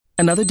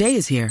Another day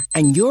is here,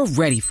 and you're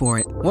ready for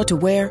it. What to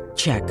wear?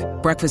 Check.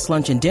 Breakfast,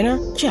 lunch, and dinner?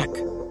 Check.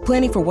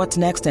 Planning for what's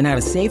next and how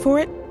to save for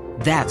it?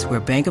 That's where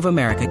Bank of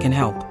America can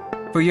help.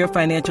 For your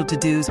financial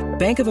to-dos,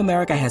 Bank of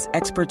America has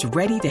experts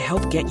ready to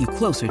help get you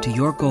closer to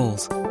your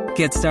goals.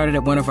 Get started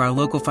at one of our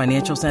local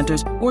financial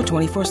centers or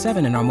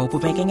 24/7 in our mobile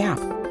banking app.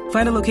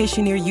 Find a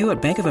location near you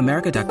at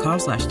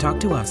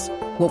bankofamerica.com/talktous.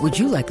 What would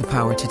you like the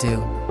power to do?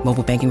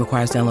 Mobile banking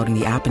requires downloading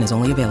the app and is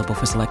only available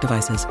for select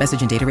devices.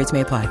 Message and data rates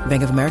may apply.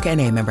 Bank of America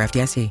N.A., member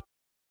FDIC.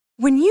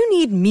 When you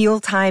need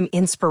mealtime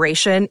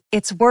inspiration,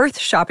 it's worth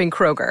shopping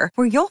Kroger,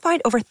 where you'll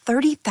find over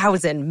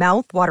 30,000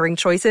 mouth-watering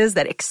choices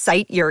that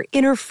excite your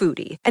inner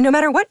foodie. And no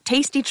matter what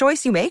tasty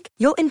choice you make,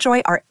 you'll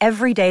enjoy our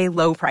everyday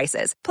low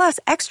prices, plus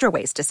extra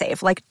ways to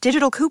save, like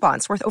digital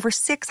coupons worth over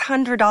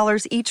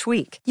 $600 each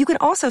week. You can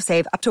also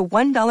save up to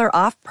 $1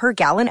 off per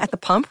gallon at the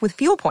pump with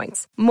fuel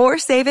points. More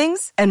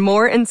savings and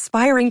more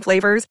inspiring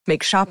flavors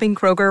make shopping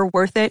Kroger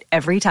worth it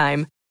every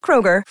time.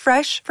 Kroger,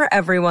 fresh for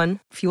everyone.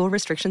 Fuel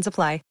restrictions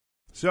apply.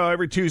 So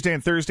every Tuesday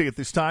and Thursday at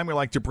this time, we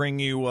like to bring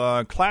you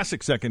a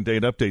classic second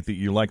date update that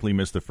you likely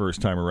missed the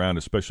first time around,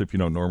 especially if you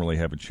don't normally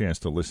have a chance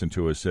to listen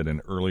to us at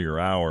an earlier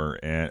hour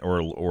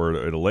or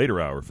at a later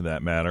hour for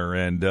that matter.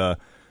 And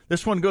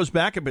this one goes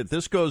back a bit.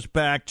 This goes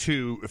back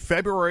to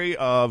February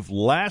of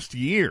last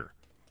year.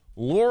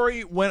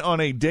 Lori went on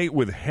a date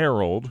with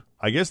Harold.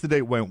 I guess the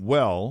date went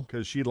well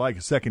because she'd like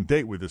a second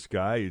date with this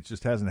guy. It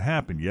just hasn't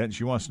happened yet, and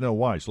she wants to know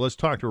why. So let's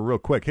talk to her real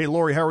quick. Hey,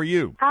 Lori, how are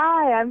you?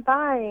 Hi, I'm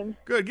fine.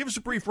 Good. Give us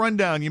a brief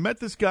rundown. You met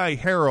this guy,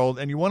 Harold,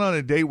 and you went on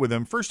a date with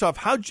him. First off,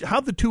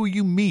 how'd the two of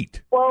you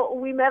meet? Well,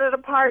 we met at a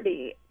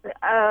party,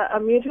 a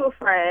mutual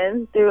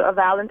friend threw a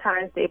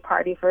Valentine's Day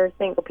party for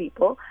single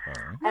people.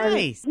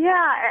 Nice. And,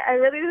 yeah, I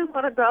really didn't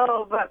want to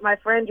go, but my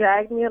friend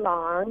dragged me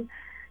along.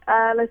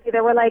 Let's see,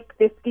 there were like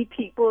 50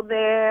 people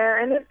there,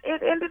 and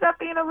it ended up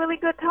being a really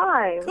good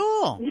time.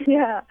 Cool.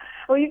 Yeah.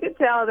 Well, you could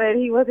tell that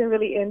he wasn't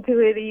really into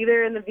it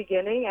either in the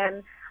beginning,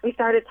 and we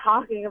started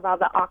talking about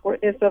the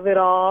awkwardness of it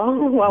all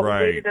while we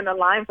waited in a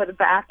line for the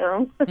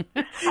bathroom. I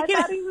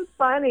thought he was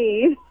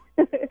funny.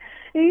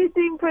 He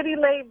seemed pretty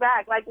laid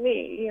back, like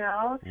me, you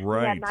know.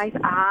 Right. He had nice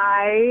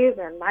eyes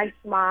and nice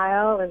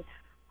smile, and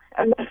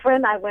my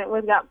friend I went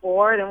with got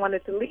bored and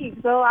wanted to leave,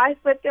 so I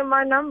slipped him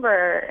my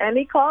number, and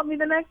he called me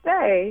the next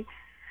day.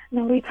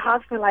 And we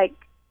talked for like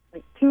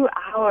 2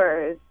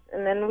 hours,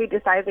 and then we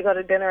decided to go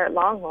to dinner at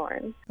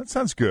Longhorn. That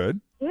sounds good.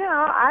 You know,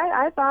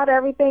 I thought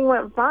everything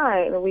went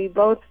fine. We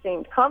both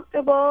seemed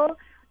comfortable.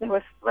 There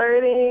was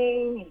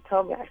flirting. He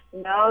told me I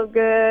smelled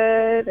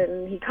good,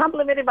 and he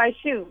complimented my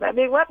shoes. I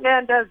mean, what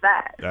man does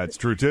that? That's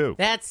true, too.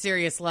 That's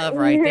serious love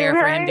right there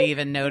for him to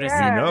even notice,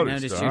 Yeah.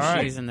 notice your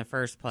shoes in the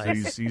first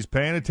place. He's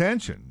paying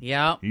attention.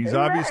 Yeah. He's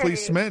obviously Right.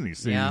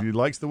 smitten. He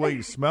likes the way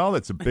you smell.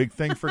 That's a big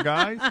thing for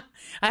guys.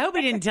 I hope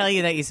he didn't tell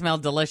you that you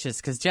smelled delicious,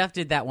 because Jeff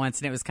did that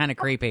once, and it was kind of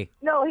creepy.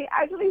 No, he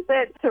actually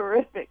said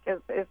terrific is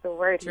the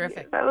word.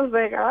 Terrific. I was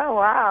like, oh,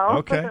 wow.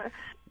 Okay.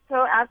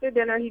 So after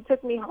dinner, he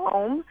took me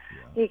home.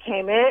 He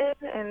came in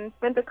and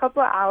spent a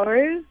couple of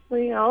hours.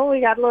 You know,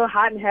 we got a little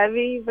hot and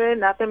heavy, but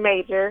nothing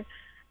major.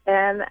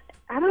 And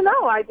I don't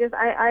know. I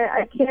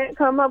can't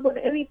come up with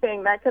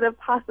anything that could have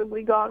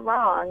possibly gone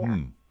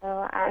wrong.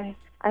 I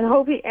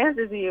hope he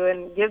answers you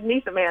and gives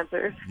me some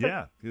answers.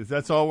 Yeah, 'cause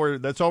that's all we're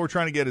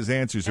trying to get is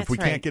answers. If That's we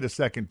right. can't get a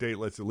second date,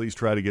 let's at least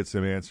try to get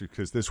some answers,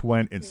 because this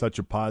went in such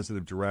a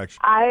positive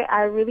direction.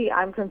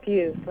 I'm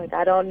confused. Like,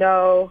 I don't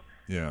know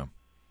Yeah.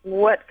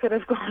 what could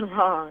have gone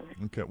wrong.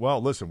 Okay. Well,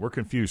 listen, we're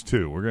confused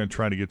too. We're going to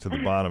try to get to the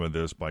bottom of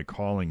this by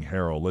calling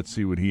Harold. Let's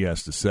see what he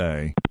has to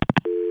say.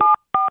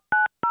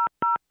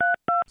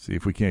 See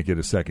if we can't get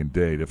a second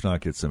date. If not,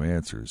 get some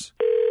answers.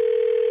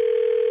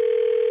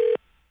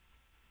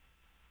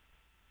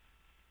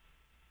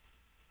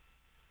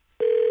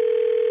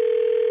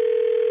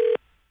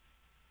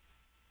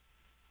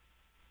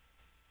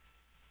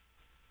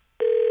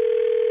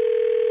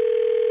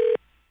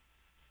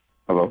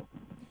 Hello,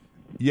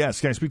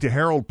 Yes, can I speak to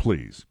Harold,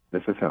 please?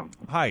 this is him.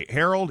 Hi,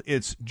 Harold.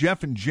 It's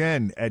Jeff and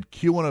Jen at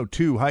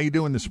Q102. How you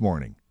doing this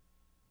morning?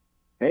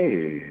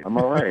 Hey, I'm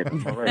all right.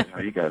 I'm all right. How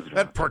you guys doing?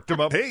 That perked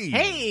him up. Hey.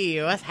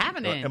 Hey, what's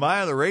happening? Am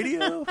I on the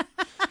radio?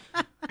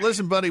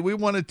 Listen, buddy, we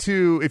wanted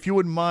to, if you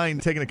wouldn't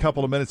mind taking a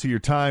couple of minutes of your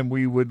time,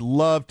 we would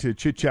love to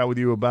chit-chat with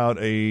you about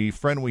a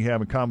friend we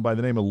have in common by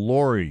the name of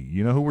Lori.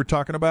 You know who we're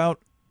talking about?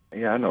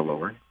 Yeah, I know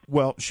Lori.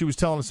 Well, she was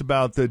telling us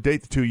about the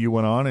date the two of you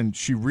went on, and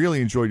she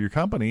really enjoyed your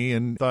company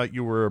and thought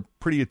you were a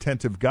pretty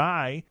attentive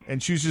guy,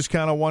 and she was just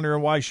kind of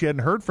wondering why she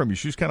hadn't heard from you.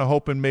 She was kind of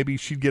hoping maybe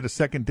she'd get a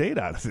second date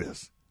out of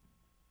this.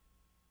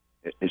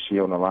 Is she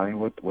on the line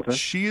with us?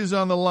 She is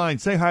on the line.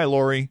 Say hi,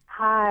 Lori.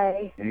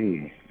 Hi.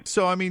 Hey.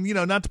 So, I mean, you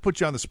know, not to put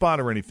you on the spot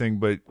or anything,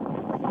 but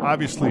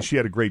obviously she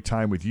had a great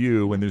time with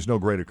you, and there's no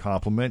greater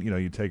compliment. You know,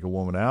 you take a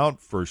woman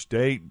out, first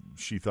date,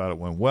 she thought it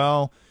went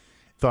well,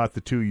 thought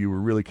the two of you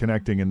were really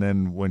connecting, and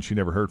then when she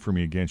never heard from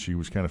you again, she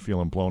was kind of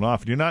feeling blown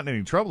off. And you're not in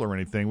any trouble or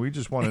anything. We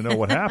just want to know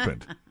what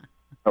happened.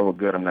 Oh,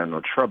 good. I'm not in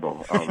no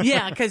trouble.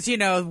 Yeah, because,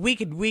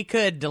 we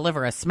could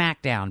deliver a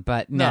smackdown,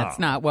 but that's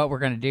not what we're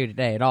going to do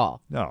today at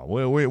all. No,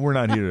 we're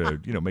not here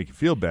to make you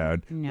feel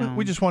bad. No.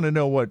 We just want to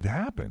know what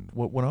happened,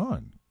 what went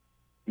on.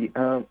 We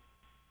had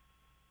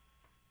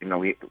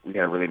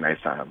a really nice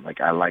time.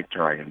 Like, I liked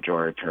her. I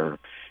enjoyed her.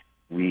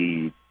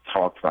 We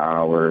talked for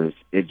hours.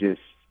 It just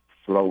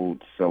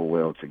flowed so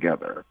well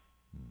together.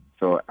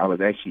 So I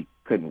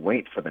couldn't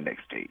wait for the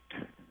next date.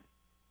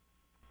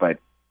 But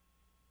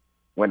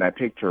when I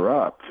picked her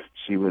up,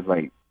 she was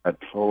like a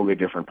totally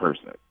different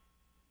person.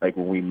 Like,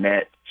 when we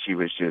met, she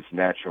was just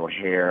natural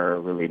hair,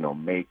 really no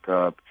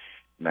makeup,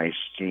 nice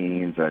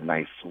jeans, a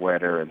nice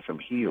sweater, and some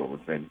heels.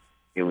 And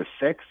it was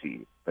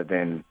sexy. But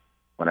then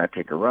when I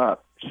picked her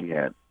up, she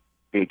had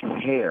big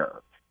hair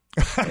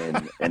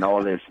and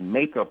all this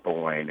makeup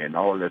on and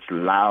all this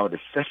loud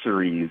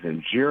accessories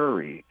and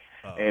jewelry.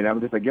 And I'm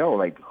just like, yo,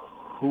 like,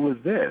 who is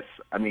this?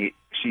 I mean,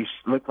 she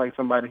looked like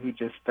somebody who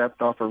just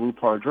stepped off a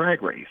RuPaul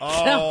Drag Race.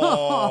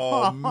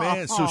 Oh,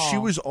 man. So she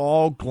was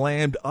all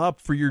glammed up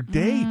for your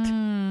date.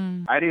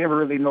 I didn't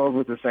really know it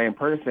was the same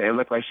person. It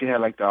looked like she had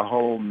like the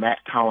whole Mac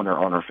counter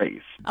on her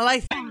face. I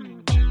like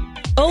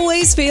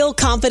Always feel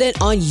confident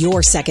on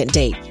your second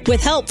date.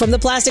 With help from the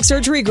Plastic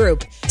Surgery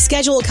Group.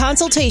 Schedule a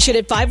consultation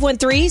at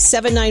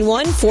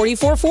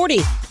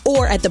 513-791-4440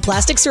 or at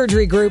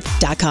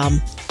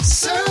theplasticsurgerygroup.com.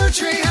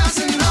 Surgery has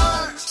an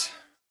art.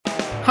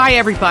 Hi,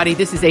 everybody.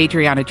 This is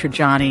Adriana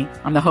Trajani.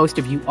 I'm the host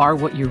of You Are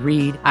What You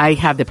Read. I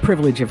have the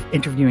privilege of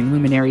interviewing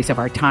luminaries of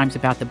our times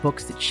about the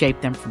books that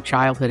shaped them from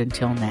childhood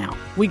until now.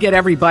 We get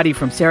everybody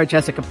from Sarah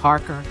Jessica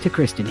Parker to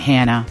Kristen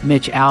Hanna,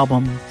 Mitch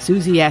Albom,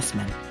 Susie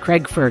Essman,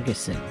 Craig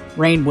Ferguson,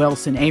 Rainn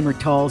Wilson, Amor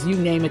Tolls, you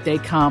name it, they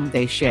come,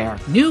 they share.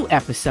 New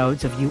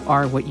episodes of You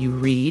Are What You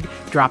Read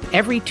drop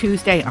every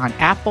Tuesday on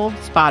Apple,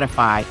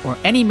 Spotify, or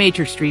any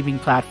major streaming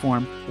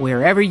platform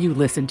wherever you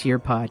listen to your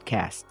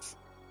podcasts.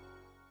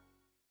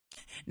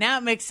 Now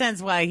it makes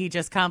sense why he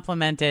just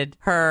complimented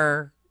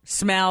her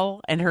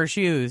smell and her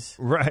shoes.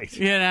 Right.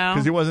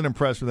 Because he wasn't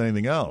impressed with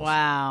anything else.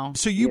 Wow.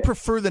 So you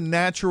prefer the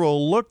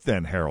natural look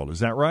then, Harold,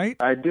 is that right?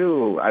 I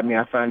do. I mean,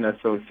 I find that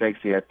so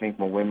sexy. I think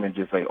when women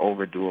just like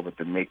overdo it with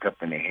the makeup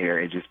and the hair,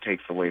 it just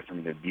takes away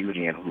from the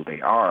beauty and who they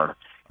are.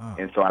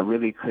 And so I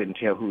really couldn't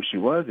tell who she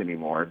was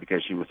anymore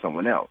because she was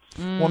someone else.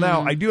 Well,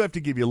 now, I do have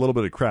to give you a little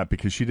bit of crap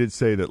because she did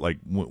say that, like,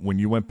 when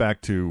you went back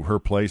to her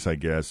place, I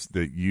guess,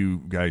 that you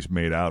guys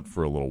made out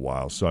for a little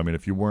while. So, I mean,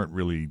 if you weren't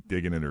really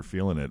digging it or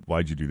feeling it,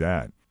 why'd you do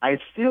that? I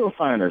still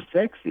find her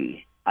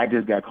sexy. I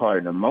just got caught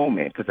in a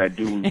moment because I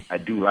do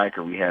like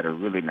her. We had a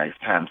really nice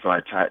time. So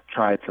I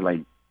tried to,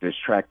 like,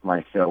 distract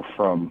myself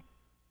from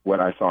what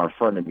I saw in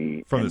front of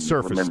me from the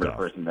surface remember stuff.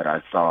 The person that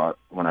I saw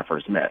when I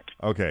first met.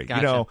 Okay.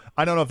 Gotcha.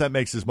 I don't know if that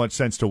makes as much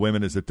sense to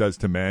women as it does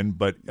to men,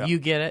 but you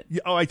get it?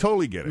 Oh, I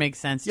totally get it. Makes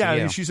sense to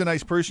you. you. She's a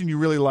nice person. You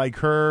really like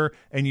her,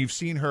 and you've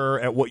seen her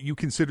at what you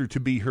consider to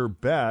be her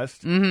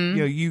best.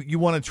 Mm-hmm. You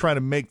want to try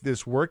to make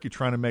this work. You're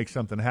trying to make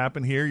something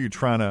happen here. You're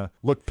trying to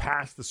look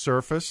past the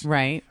surface.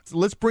 Right. So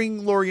let's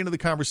bring Lori into the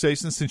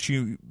conversation since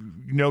you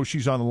know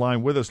she's on the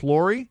line with us.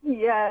 Lori?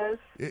 Yes.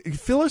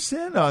 Fill us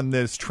in on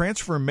this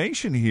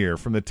transformation here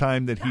from the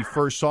time that he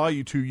first saw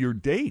you to your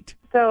date.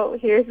 So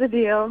here's the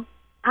deal.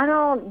 I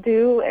don't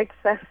do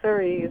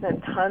accessories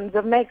and tons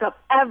of makeup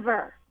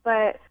ever.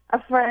 But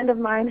a friend of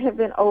mine had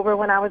been over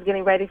when I was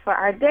getting ready for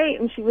our date,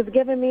 and she was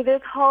giving me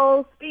this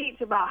whole speech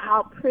about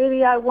how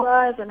pretty I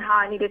was and how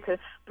I needed to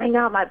bring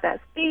out my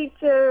best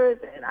features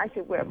and I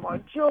should wear more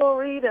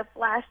jewelry to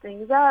flash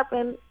things up.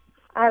 And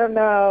I don't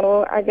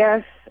know, I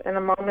guess in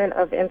a moment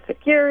of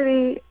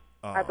insecurity,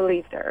 I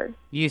believed her.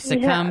 You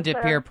succumbed to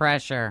peer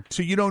pressure.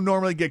 So you don't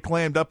normally get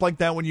glammed up like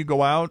that when you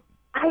go out?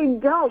 I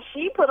don't.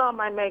 She put on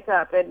my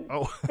makeup and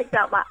picked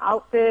out my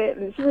outfit,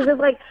 and she was just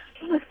like,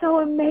 "You look so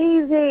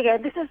amazing,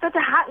 and this is such a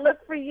hot look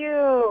for you."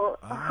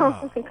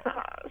 Oh my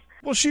gosh.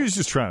 Well, she was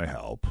just trying to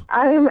help.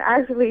 I'm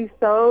actually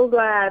so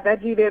glad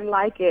that you didn't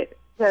like it.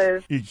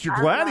 Cause you're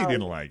glad he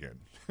didn't like it.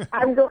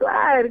 I'm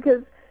glad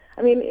because,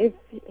 I mean, if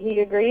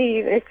you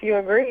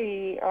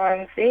agree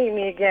on seeing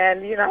me again,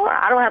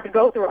 I don't have to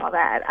go through all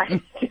that.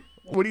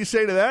 What do you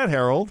say to that,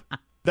 Harold?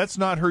 That's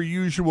not her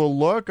usual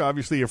look.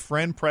 Obviously, a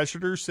friend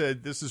pressured her,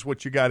 said, this is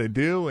what you got to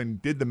do,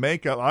 and did the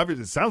makeup.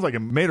 Obviously, it sounds like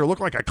it made her look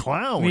like a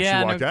clown when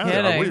she walked out.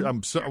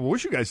 I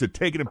wish you guys had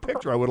taken a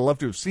picture. I would have loved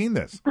to have seen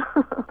this.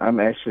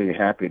 I'm actually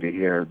happy to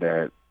hear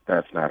that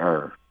that's not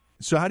her.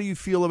 So how do you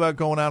feel about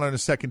going out on a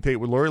second date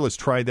with Lori? Let's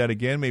try that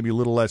again. Maybe a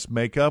little less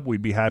makeup.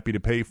 We'd be happy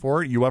to pay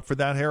for it. You up for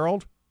that,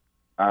 Harold?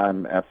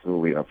 I'm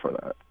absolutely up for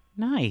that.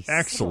 Nice.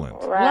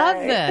 Excellent. Right. Love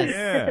this.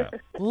 Yeah.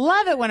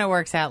 Love it when it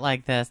works out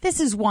like this. This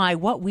is why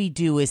what we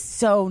do is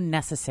so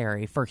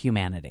necessary for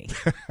humanity.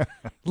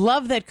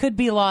 Love that could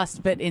be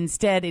lost, but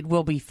instead it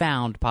will be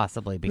found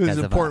possibly because of us.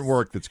 There's important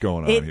work that's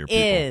going on here, people.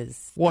 It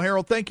is. Well,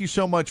 Harold, thank you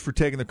so much for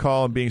taking the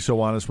call and being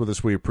so honest with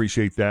us. We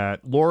appreciate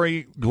that.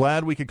 Lori,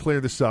 glad we could clear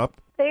this up.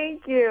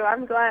 Thank you.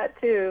 I'm glad,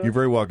 too. You're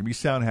very welcome. You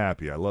sound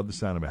happy. I love the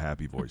sound of a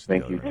happy voice.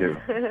 Thank you, too.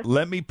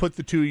 Let me put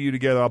the two of you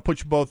together. I'll put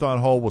you both on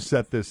hold. We'll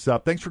set this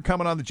up. Thanks for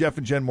coming on the Jeff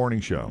and Jen Morning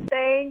Show.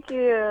 Thank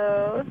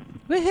you.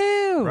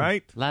 Woohoo!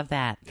 Right? Love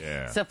that.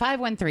 Yeah. So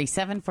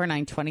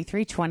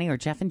 513-749-2320 or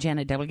Jeff and Jen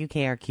at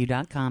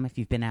WKRQ.com if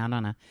you've been out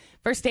on a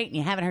first date and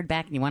you haven't heard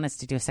back and you want us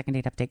to do a second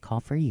date update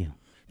call for you.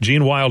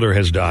 Gene Wilder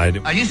has died.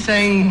 Are you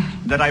saying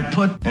that I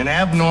put an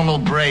abnormal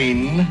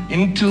brain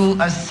into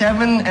a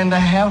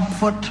 7.5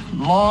 foot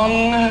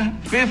long,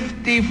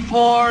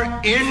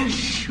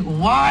 54-inch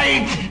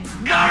white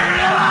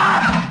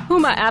gorilla?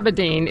 Huma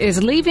Abedin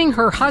is leaving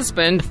her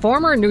husband,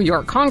 former New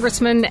York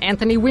Congressman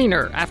Anthony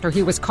Weiner, after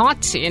he was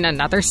caught in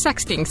another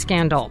sexting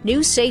scandal.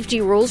 New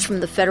safety rules from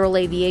the Federal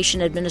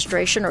Aviation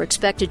Administration are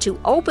expected to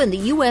open the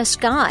U.S.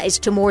 skies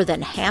to more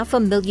than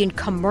 500,000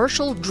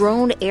 commercial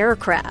drone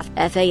aircraft.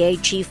 FAA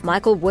Chief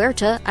Michael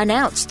Huerta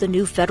announced the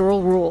new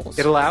federal rules.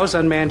 It allows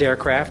unmanned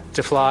aircraft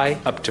to fly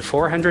up to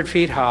 400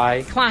 feet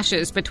high.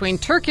 Clashes between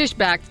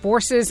Turkish-backed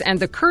forces and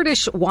the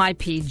Kurdish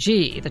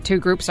YPG. The two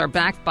groups are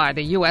backed by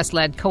the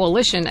U.S.-led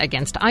coalition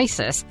against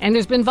ISIS, and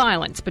there's been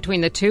violence between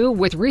the two,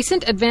 with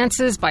recent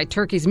advances by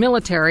Turkey's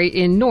military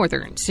in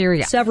northern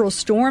Syria. Several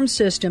storm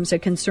systems a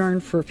concern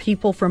for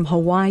people from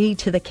Hawaii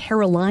to the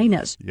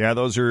Carolinas. Yeah,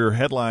 those are your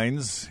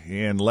headlines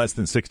in less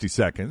than 60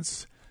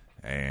 seconds.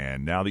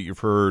 And now that you've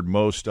heard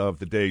most of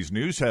the day's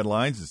news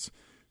headlines, it's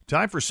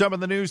time for some of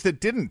the news that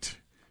didn't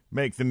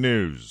make the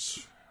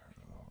news.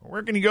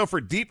 We're going to go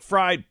for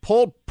deep-fried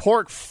pulled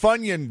pork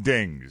Funyun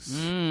dings.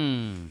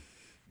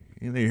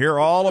 You hear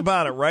all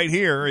about it right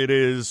here. It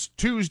is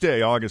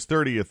Tuesday, August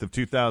 30th of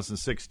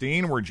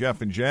 2016. We're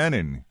Jeff and Jen,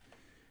 and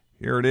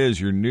here it is,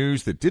 your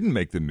news that didn't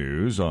make the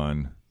news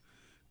on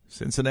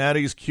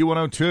Cincinnati's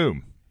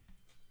Q102.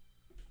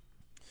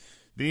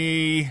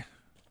 The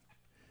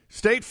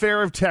State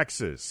Fair of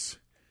Texas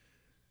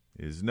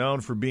is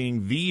known for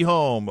being the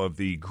home of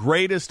the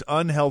greatest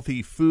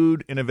unhealthy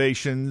food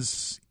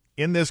innovations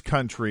in this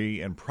country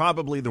and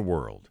probably the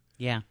world.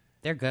 Yeah,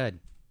 they're good.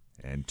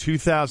 And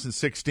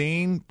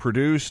 2016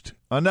 produced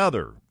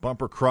another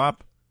bumper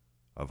crop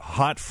of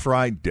hot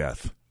fried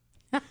death.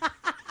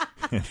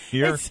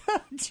 Here, It's so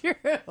true.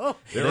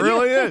 It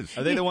really is.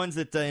 Are they the ones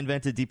that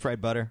invented deep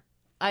fried butter?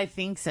 I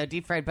think so.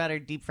 Deep fried butter,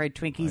 deep fried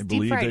Twinkies, I deep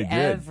believe fried they did.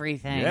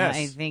 everything. Yes.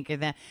 I think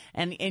of that.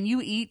 And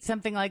you eat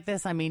something like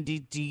this. I mean,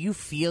 do you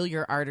feel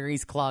your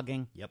arteries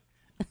clogging? Yep.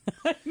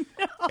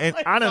 And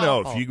I don't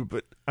know if you,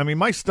 but I mean,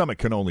 my stomach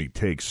can only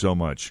take so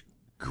much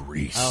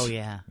grease. Oh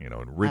yeah.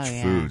 And rich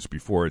foods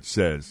before it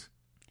says,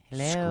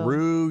 Hello.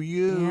 "Screw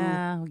you."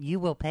 Yeah, you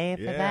will pay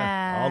for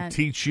that. I'll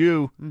teach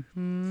you.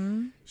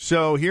 Mm-hmm.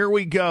 So here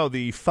we go.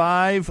 The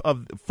five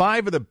of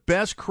the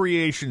best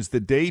creations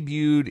that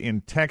debuted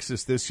in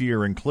Texas this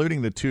year,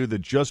 including the two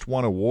that just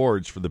won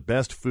awards for the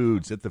best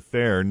foods at the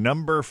fair.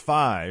 Number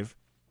 5,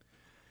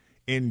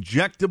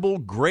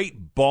 injectable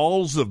great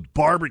balls of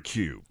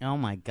barbecue. Oh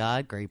my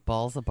God, great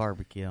balls of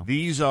barbecue.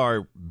 These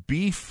are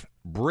beef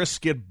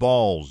brisket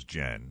balls,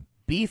 Jen.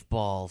 Beef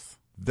balls.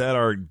 That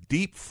are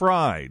deep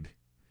fried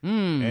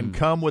and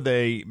come with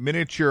a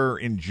miniature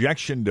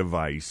injection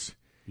device.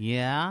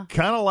 Yeah.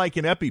 Kind of like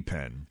an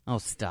EpiPen. Oh,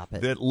 stop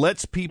it. That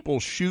lets people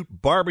shoot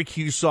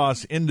barbecue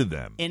sauce into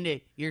them.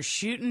 You're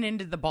shooting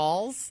into the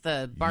balls?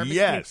 The barbecue?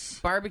 Yes.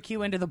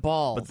 Barbecue into the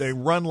balls. But they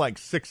run like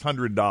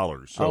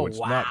 $600, so it's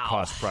not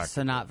cost practical.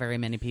 So not very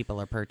many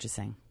people are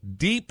purchasing.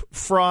 Deep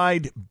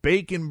fried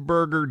bacon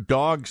burger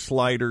dog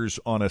sliders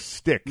on a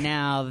stick.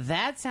 Now,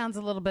 that sounds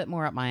a little bit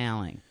more up my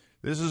alley.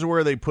 This is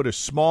where they put a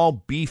small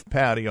beef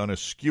patty on a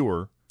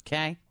skewer.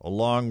 Okay.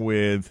 Along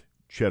with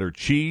cheddar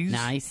cheese.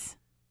 Nice.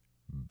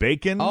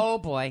 Bacon. Oh,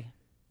 boy.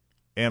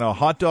 And a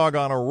hot dog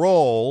on a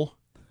roll.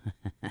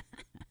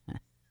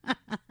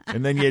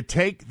 And then you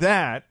take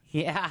that.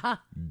 Yeah.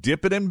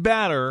 Dip it in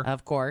batter.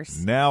 Of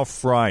course. Now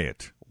fry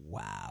it.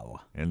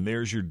 Wow. And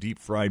there's your deep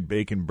fried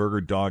bacon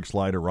burger dog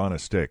slider on a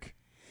stick.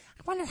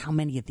 I wonder how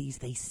many of these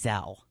they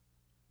sell.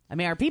 I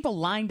mean, are people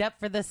lined up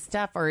for this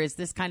stuff, or is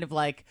this kind of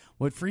like,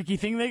 what freaky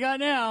thing they got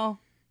now?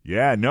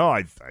 Yeah, no,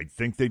 I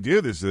think they do.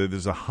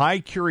 There's a high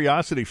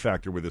curiosity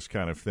factor with this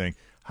kind of thing.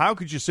 How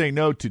could you say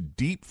no to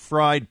deep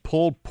fried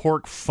pulled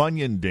pork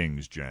Funyun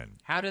dings, Jen?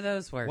 How do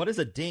those work? What is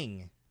a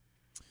ding?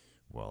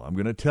 Well, I'm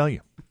going to tell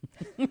you.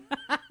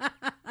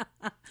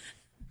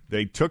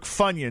 They took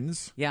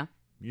Funyuns. Yeah.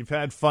 You've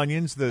had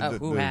Funyuns,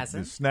 who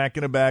hasn't? The snack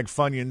in a bag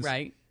Funyuns.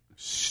 Right.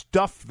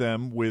 Stuffed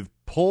them with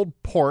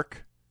pulled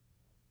pork,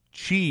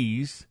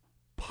 cheese,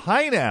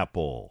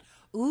 pineapple.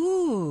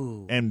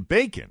 Ooh. And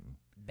bacon.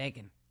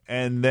 Bacon.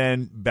 And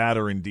then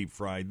batter and deep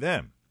fried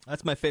them.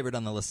 That's my favorite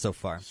on the list so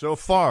far. So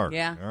far.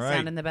 Yeah, all right.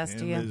 sounding the best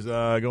to you. Is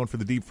going for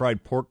the deep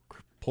fried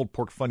pulled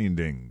pork Funyun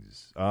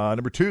dings.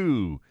 Number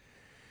 2.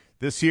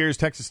 This year's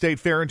Texas State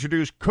Fair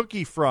introduced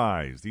cookie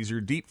fries. These are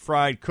deep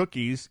fried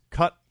cookies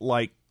cut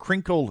like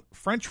crinkled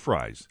French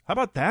fries. How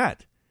about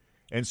that?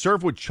 And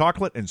served with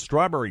chocolate and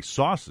strawberry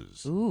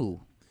sauces. Ooh.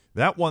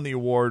 That won the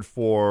award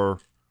for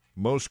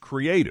most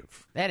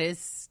creative. That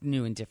is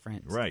new and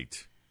different.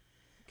 Right.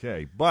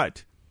 Okay,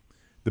 but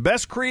the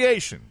best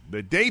creation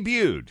that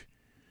debuted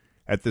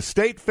at the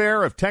State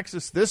Fair of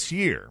Texas this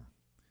year,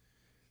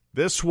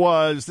 this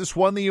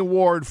won the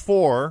award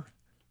for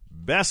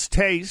best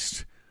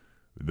taste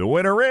The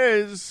winner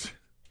is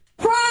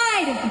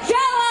Fried Jell-O!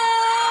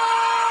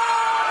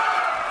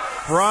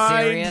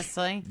 Fried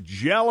Seriously?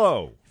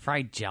 Jell-O.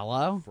 Fried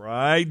Jell-O?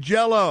 Fried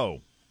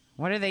Jell-O.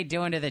 What are they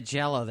doing to the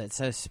Jell-O that's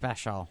so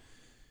special?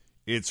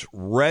 It's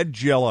red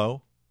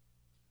Jell-O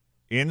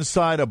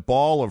inside a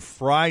ball of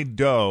fried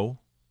dough,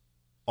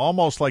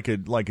 almost like a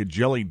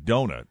jelly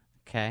donut.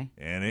 Okay.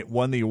 And it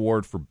won the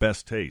award for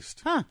best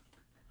taste. Huh.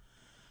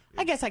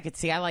 I guess I could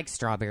see. I like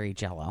strawberry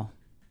Jell-O.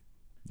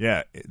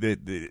 Yeah,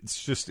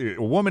 it's just a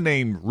woman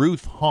named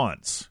Ruth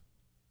Haunts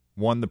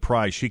won the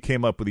prize. She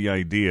came up with the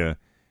idea.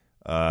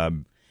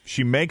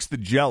 She makes the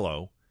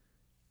Jell-O,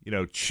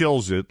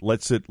 chills it,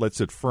 lets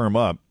it firm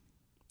up.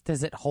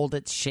 Does it hold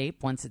its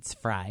shape once it's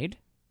fried?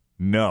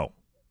 No,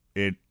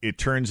 it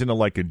turns into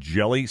like a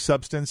jelly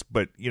substance,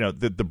 but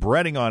the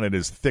breading on it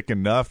is thick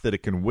enough that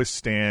it can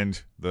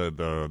withstand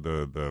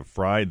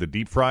the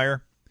deep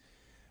fryer.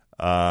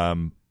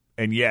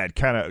 And yeah, it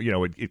kind of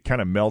it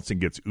kind of melts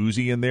and gets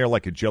oozy in there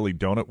like a jelly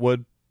donut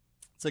would.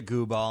 It's a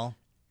goo ball.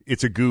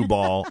 It's a goo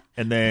ball,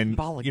 and then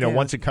goo.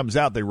 once it comes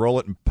out, they roll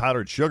it in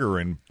powdered sugar,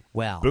 and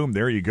boom,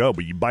 there you go.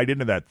 But you bite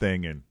into that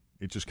thing, and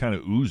it just kind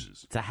of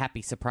oozes. It's a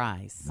happy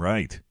surprise,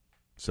 right?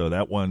 So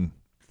that won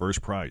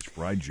first prize,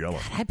 fried Jell-O.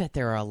 God, I bet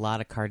there are a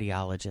lot of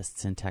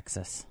cardiologists in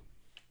Texas.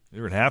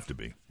 There would have to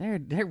be.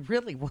 There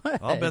really would.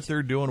 I'll bet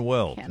they're doing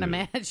well. Can't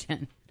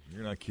imagine.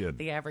 You're not kidding.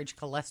 The average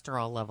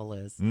cholesterol level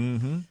is.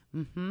 Mm-hmm.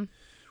 Mm-hmm.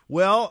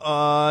 Well,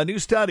 a new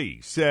study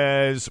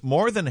says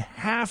more than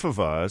half of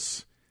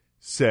us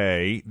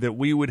say that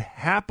we would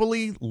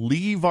happily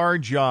leave our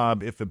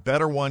job if a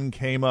better one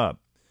came up.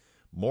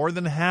 More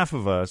than half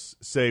of us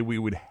say we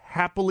would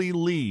happily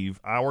leave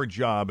our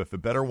job if a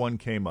better one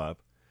came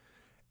up.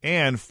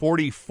 And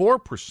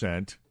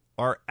 44%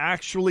 are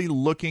actually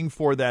looking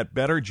for that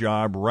better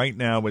job right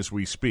now as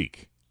we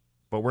speak.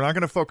 But we're not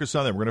going to focus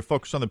on them. We're going to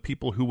focus on the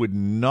people who would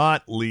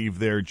not leave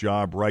their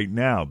job right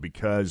now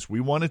because we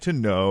wanted to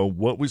know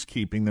what was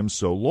keeping them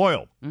so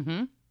loyal.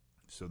 Mm-hmm.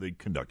 So they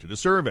conducted a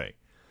survey.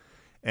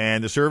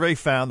 And the survey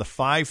found the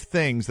 5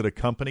 things that a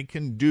company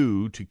can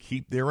do to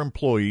keep their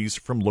employees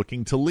from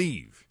looking to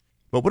leave.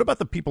 But what about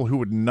the people who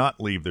would not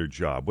leave their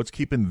job? What's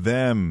keeping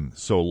them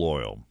so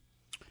loyal?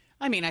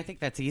 I mean, I think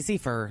that's easy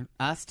for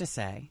us to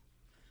say.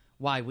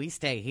 Why we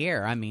stay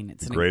here. I mean,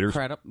 it's an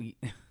incredible...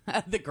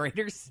 The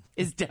graders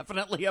is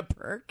definitely a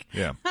perk.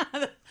 Yeah.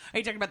 Are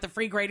you talking about the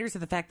free graders or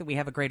the fact that we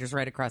have a graders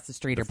right across the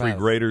street The or free both?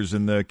 Graders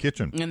in the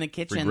kitchen. In the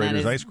kitchen. Free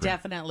Graders that ice is cream.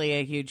 Definitely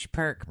a huge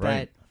perk.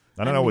 Right.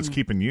 But I don't know what's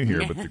keeping you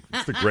here, but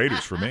it's the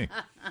graders for me.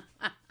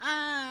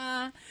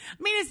 I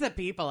mean, it's the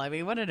people. I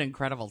mean, what an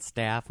incredible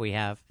staff we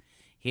have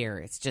here.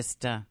 It's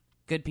just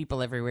good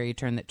people everywhere you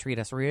turn that treat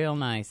us real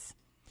nice.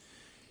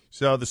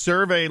 So the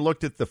survey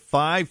looked at the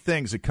 5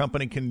 things a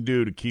company can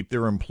do to keep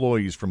their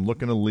employees from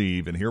looking to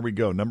leave. And here we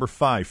go. Number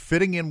 5,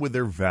 fitting in with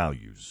their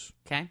values.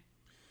 Okay.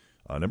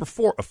 Number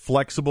 4, a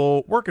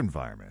flexible work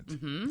environment.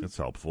 Mm-hmm. That's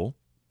helpful.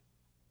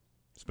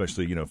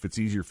 Especially, if it's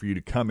easier for you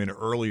to come in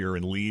earlier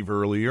and leave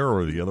earlier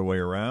or the other way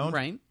around.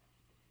 Right.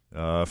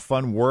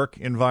 Fun work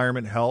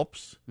environment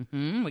helps.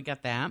 Mm-hmm. We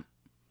got that.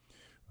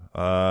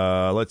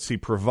 Let's see.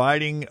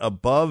 Providing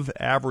above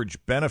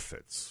average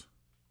benefits.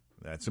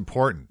 That's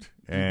important.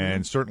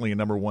 And certainly a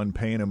number 1,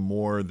 paying them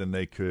more than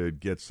they could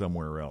get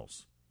somewhere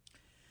else.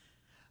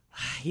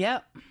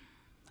 Yep.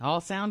 All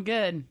sound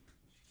good.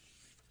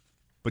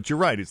 But you're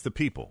right. It's the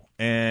people.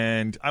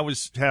 And I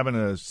was having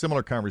a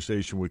similar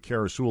conversation with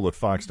Kara Sewell at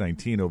Fox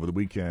 19 over the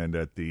weekend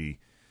at the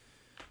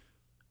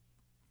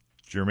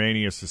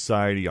Germania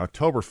Society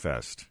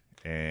Oktoberfest.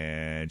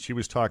 And she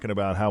was talking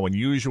about how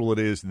unusual it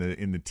is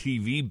in the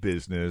TV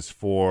business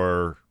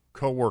for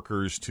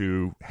coworkers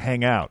to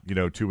hang out,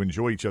 to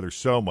enjoy each other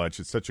so much.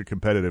 It's such a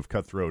competitive,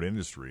 cutthroat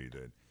industry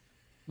that,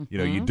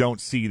 you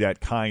don't see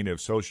that kind of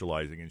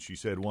socializing. And she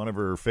said one of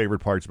her favorite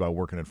parts about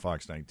working at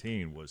Fox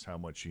 19 was how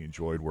much she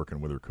enjoyed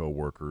working with her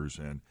coworkers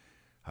and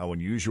how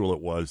unusual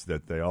it was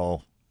that they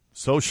all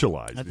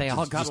socialized. That they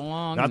all got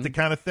along. Not the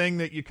kind of thing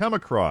that you come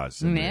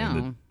across in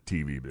the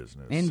TV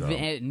business.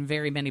 In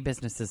very many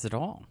businesses at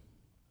all.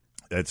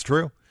 That's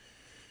true.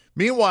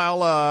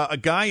 Meanwhile, a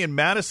guy in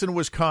Madison,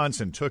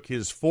 Wisconsin, took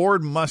his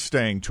Ford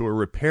Mustang to a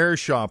repair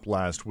shop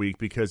last week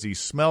because he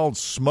smelled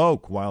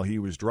smoke while he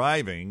was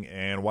driving.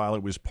 And while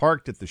it was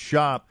parked at the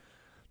shop,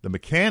 the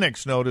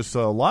mechanics noticed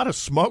a lot of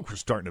smoke was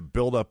starting to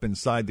build up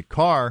inside the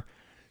car.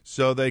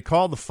 So they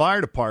called the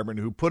fire department,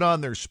 who put on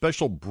their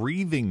special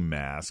breathing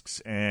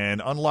masks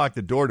and unlocked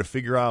the door to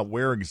figure out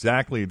where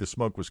exactly the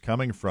smoke was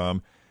coming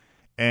from.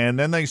 And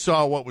then they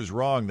saw what was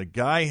wrong. The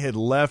guy had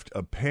left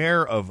a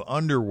pair of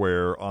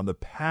underwear on the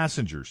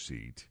passenger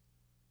seat,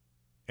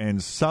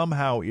 and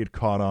somehow it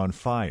caught on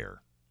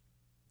fire.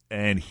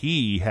 And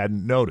he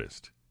hadn't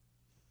noticed.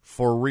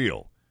 For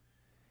real.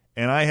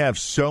 And I have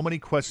so many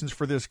questions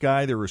for this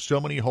guy. There were so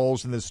many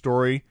holes in this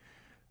story.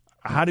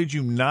 How did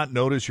you not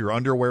notice your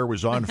underwear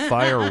was on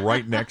fire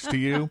right next to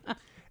you?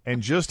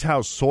 And just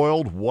how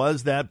soiled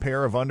was that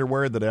pair of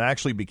underwear that it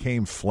actually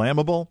became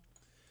flammable?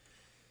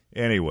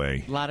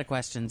 Anyway. A lot of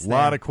questions A there.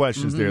 lot of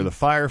questions there. The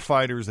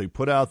firefighters, they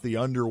put out the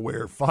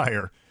underwear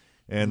fire,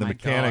 and the My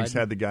mechanics God.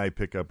 had the guy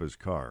pick up his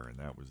car, and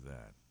that was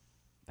that.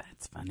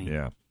 That's funny.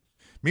 Yeah.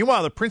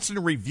 Meanwhile, the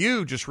Princeton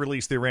Review just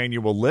released their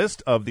annual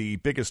list of the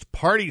biggest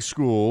party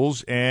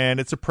schools, and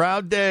it's a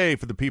proud day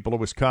for the people of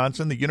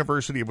Wisconsin. The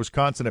University of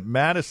Wisconsin at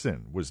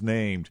Madison was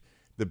named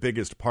the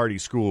biggest party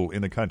school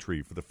in the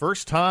country for the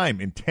first time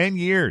in 10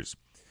 years.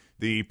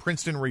 The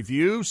Princeton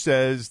Review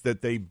says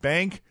that they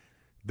base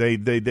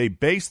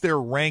their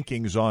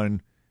rankings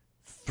on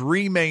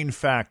three main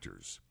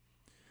factors: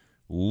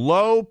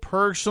 low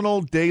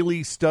personal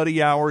daily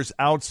study hours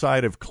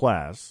outside of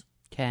class.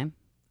 Okay.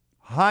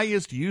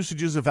 Highest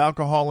usages of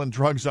alcohol and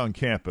drugs on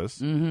campus,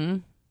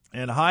 and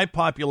high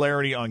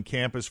popularity on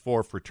campus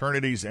for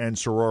fraternities and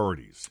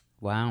sororities.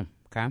 Wow.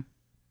 Okay.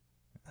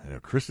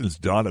 Kristen's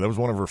daughter, that was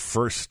one of her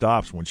first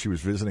stops when she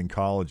was visiting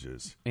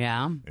colleges.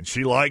 Yeah. And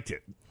she liked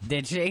it.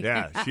 Did she?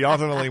 Yeah. She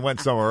ultimately went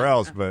somewhere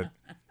else, but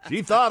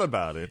she thought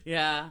about it.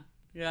 Yeah.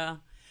 Yeah.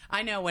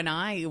 I know when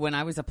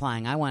I was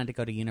applying, I wanted to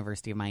go to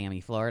University of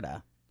Miami,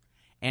 Florida,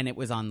 and it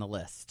was on the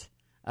list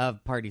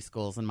of party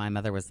schools, and my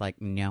mother was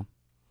like, no.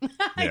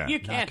 Yeah. You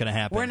can't. Not going to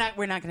happen. We're not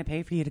going to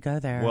pay for you to go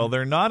there. Well,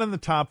 they're not in the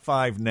top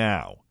five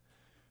now.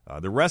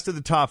 The rest of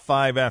the top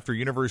five after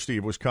University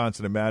of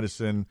Wisconsin and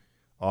Madison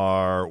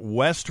are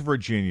West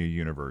Virginia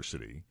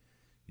University,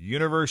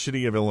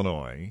 University of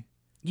Illinois,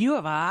 U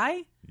of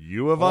I?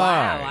 U of Wow,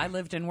 I. I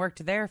lived and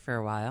worked there for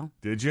a while.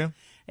 Did you?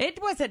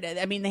 It wasn't.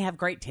 I mean, they have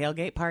great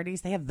tailgate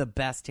parties. They have the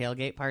best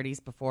tailgate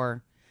parties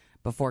before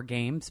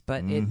games,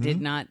 but it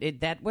did not.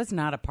 That was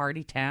not a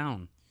party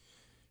town.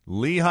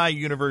 Lehigh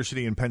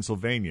University in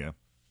Pennsylvania,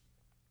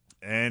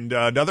 and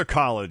another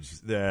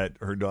college that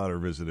her daughter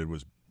visited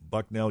was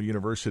Bucknell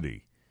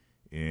University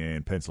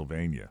in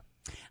Pennsylvania.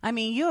 I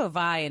mean, U of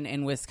I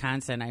in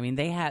Wisconsin. I mean,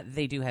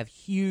 they do have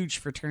huge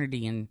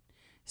fraternity and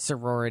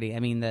sorority. I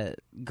mean, the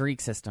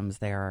Greek systems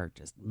there are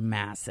just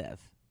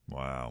massive.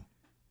 Wow.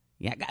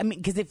 Yeah, I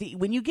mean, because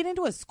when you get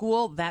into a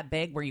school that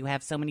big where you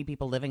have so many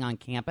people living on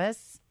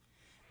campus,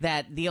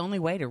 that the only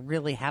way to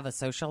really have a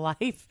social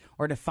life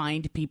or to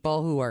find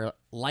people who are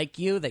like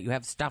you, that you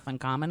have stuff in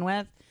common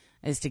with,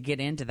 is to get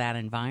into that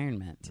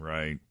environment.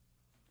 Right.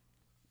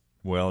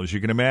 Well, as you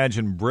can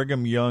imagine,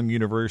 Brigham Young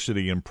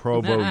University in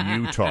Provo,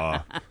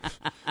 Utah,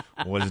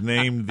 was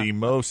named the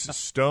most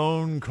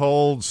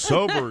stone-cold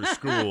sober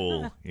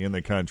school in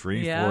the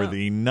country for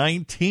the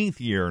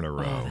 19th year in a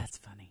row. Oh, that's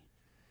funny.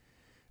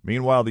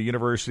 Meanwhile, the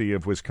University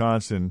of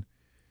Wisconsin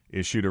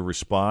issued a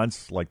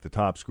response, like the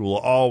top school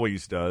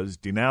always does,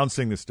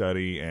 denouncing the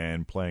study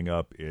and playing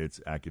up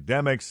its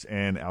academics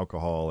and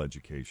alcohol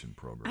education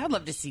program. I would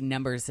love to see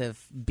numbers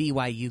of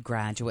BYU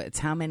graduates.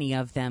 How many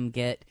of them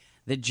get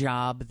the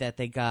job that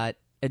they got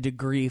a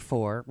degree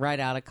for right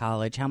out of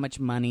college? How much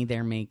money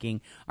they're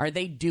making? Are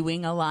they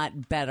doing a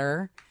lot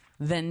better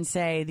than,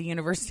 say, the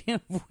University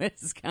of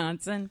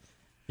Wisconsin?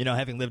 You know,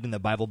 having lived in the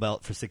Bible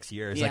Belt for 6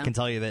 years, I can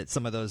tell you that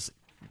some of those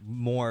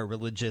more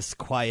religious,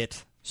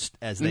 quiet,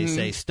 as they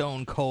say,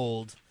 stone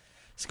cold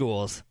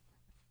schools,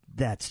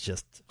 that's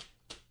just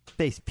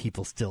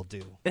people still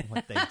do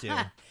what they do.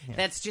 Yeah.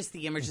 That's just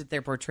the image that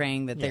they're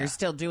portraying, that they're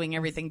still doing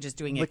everything, just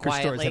doing it Liquor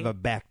quietly. stores have a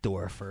back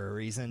door for a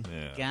reason.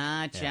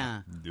 Yeah. Gotcha.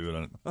 Yeah. Do it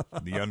on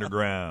the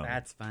underground.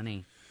 That's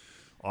funny.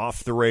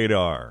 Off the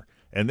radar.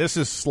 And this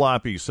is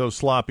sloppy, so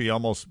sloppy,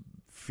 almost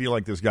feel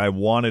like this guy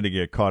wanted to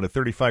get caught. A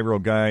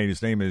 35-year-old guy,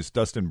 his name is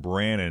Dustin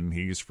Brannon.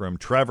 He's from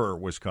Trevor,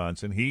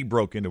 Wisconsin. He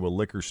broke into a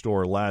liquor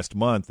store last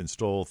month and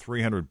stole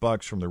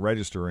 $300 from the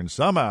register, and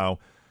somehow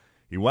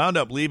he wound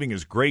up leaving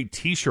his gray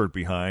T-shirt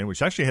behind,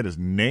 which actually had his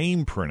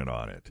name printed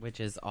on it. Which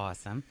is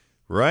awesome.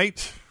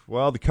 Right?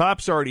 Well, the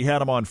cops already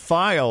had him on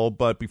file,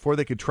 but before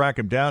they could track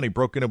him down, he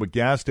broke into a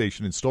gas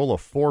station and stole a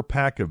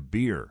 4-pack of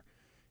beer.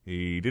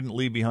 He didn't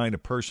leave behind a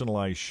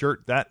personalized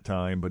shirt that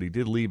time, but he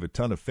did leave a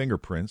ton of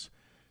fingerprints.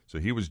 So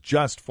he was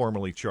just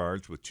formally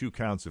charged with 2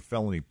 counts of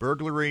felony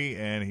burglary,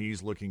 and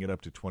he's looking at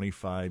up to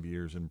 25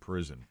 years in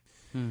prison.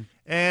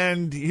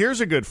 And here's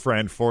a good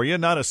friend for you.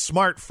 Not a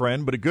smart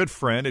friend, but a good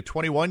friend. A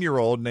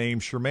 21-year-old named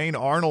Shermaine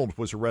Arnold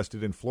was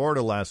arrested in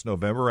Florida last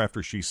November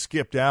after she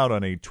skipped out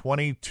on a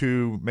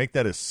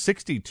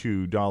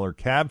 $62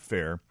 cab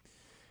fare.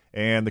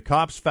 And the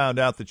cops found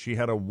out that she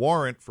had a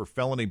warrant for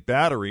felony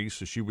battery,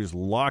 so she was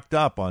locked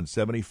up on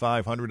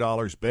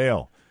 $7,500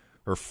 bail.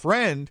 Her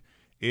friend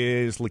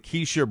is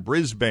Lakeisha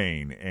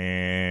Brisbane,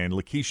 and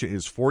Lakeisha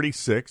is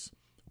 46,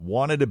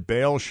 wanted to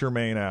bail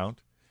Shermaine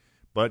out,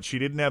 but she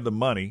didn't have the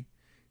money.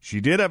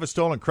 She did have a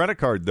stolen credit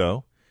card,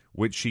 though,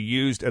 which she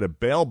used at a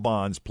bail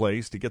bonds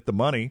place to get the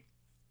money,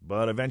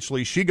 but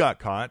eventually she got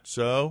caught,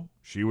 so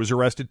she was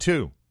arrested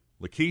too.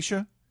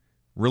 Lakeisha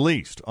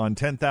released on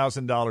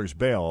 $10,000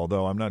 bail,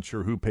 although I'm not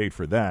sure who paid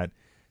for that.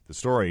 The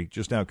story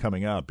just now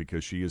coming out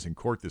because she is in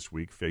court this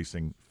week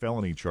facing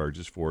felony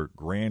charges for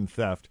grand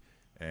theft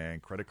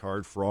and credit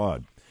card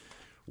fraud.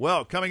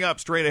 Well, coming up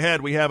straight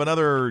ahead, we have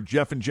another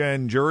Jeff and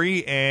Jen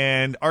jury.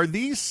 And are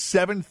these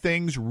 7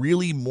 things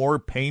really more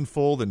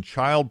painful than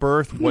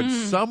childbirth? What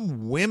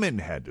some women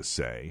had to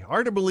say.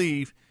 Hard to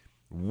believe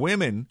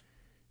women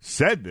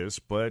said this,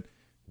 but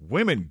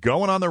women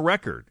going on the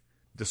record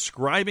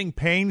describing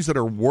pains that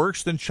are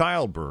worse than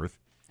childbirth.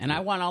 And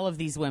I want all of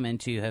these women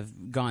to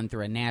have gone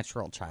through a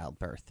natural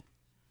childbirth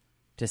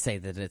to say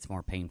that it's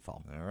more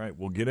painful. All right,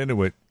 we'll get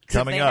into it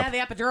coming if up. they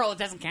have the epidural, it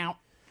doesn't count.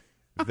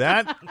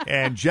 That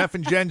and Jeff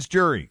and Jen's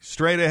jury,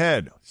 straight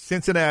ahead.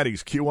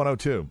 Cincinnati's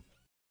Q102.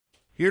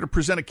 Here to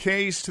present a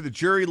case to the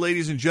jury,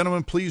 ladies and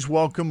gentlemen, please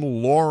welcome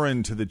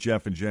Lauren to the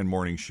Jeff and Jen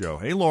Morning Show.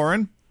 Hey,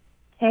 Lauren.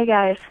 Hey,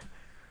 guys.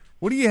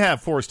 What do you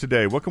have for us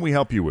today? What can we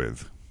help you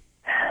with?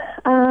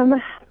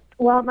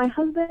 Well, my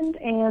husband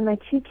and my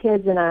 2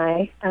 kids and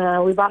I,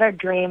 we bought our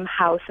dream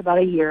house about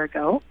a year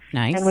ago.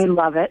 Nice. And we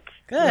love it.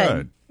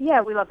 Good.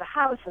 Yeah, we love the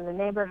house and the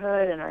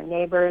neighborhood and our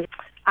neighbors.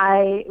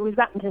 We've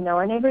gotten to know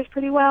our neighbors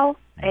pretty well,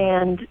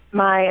 and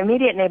my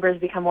immediate neighbors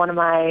become one of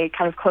my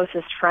kind of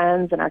closest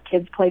friends, and our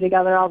kids play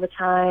together all the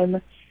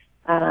time.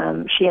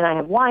 She and I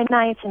have wine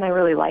nights, and I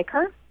really like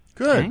her.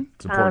 Good. Okay.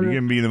 It's important. You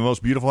can be the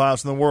most beautiful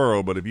house in the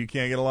world, but if you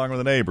can't get along with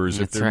the neighbors,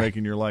 if they're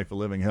making your life a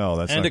living hell,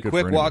 that's and not a good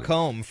quick for walk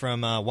home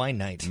from wine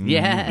night.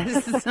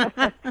 Yes.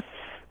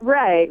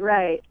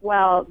 Right.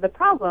 Well, the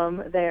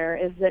problem there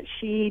is that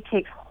she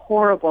takes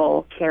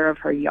horrible care of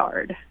her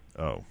yard.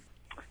 Oh.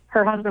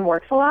 Her husband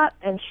works a lot,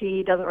 and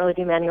she doesn't really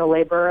do manual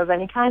labor of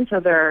any kind, so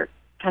there are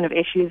kind of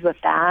issues with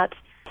that.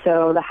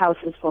 So the house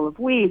is full of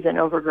weeds and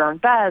overgrown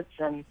beds,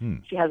 and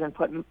she hasn't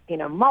put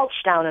mulch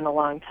down in a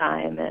long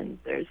time, and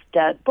there's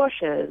dead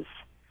bushes.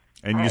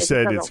 And you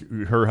said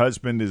her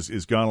husband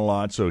is gone a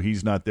lot, so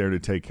he's not there to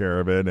take care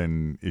of it,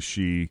 and is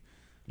she...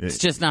 It's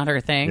just not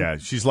her thing. Yeah,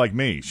 she's like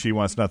me. She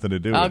wants nothing to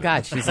do with it. Oh,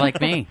 God, she's like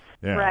me.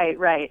 Yeah.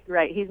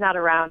 Right. He's not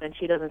around, and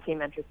she doesn't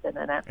seem interested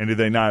in it. And do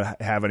they not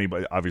have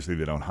anybody? Obviously,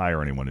 they don't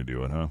hire anyone to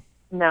do it, huh?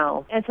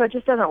 No. And so it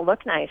just doesn't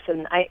look nice,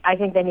 and I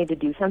think they need to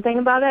do something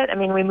about it. I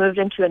mean, we moved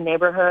into a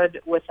neighborhood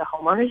with a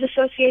homeowners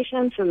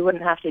association, so we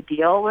wouldn't have to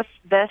deal with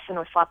this and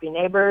with sloppy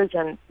neighbors,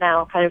 and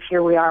now kind of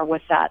here we are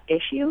with that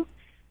issue.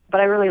 But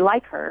I really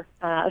like her,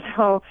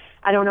 so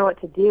I don't know what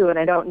to do, and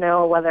I don't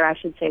know whether I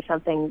should say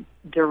something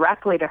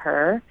directly to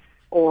her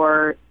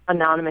or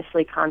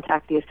anonymously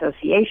contact the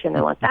association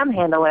and let them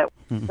handle it.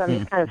 So I'm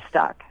just kind of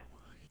stuck.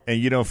 And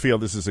you don't feel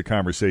this is a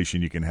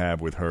conversation you can have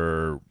with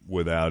her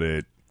without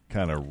it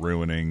kind of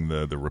ruining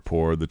the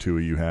rapport the two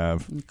of you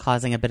have?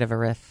 Causing a bit of a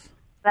rift.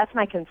 That's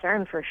my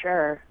concern for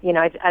sure.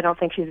 I don't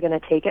think she's going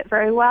to take it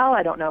very well.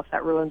 I don't know if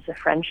that ruins the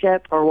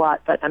friendship or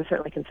what, but I'm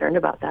certainly concerned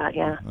about that,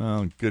 yeah.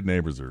 Well, good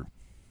neighbors are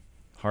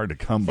hard to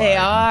come by. They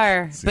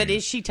are. But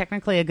is she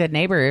technically a good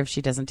neighbor if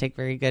she doesn't take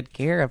very good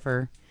care of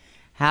her?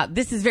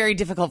 This is very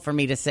difficult for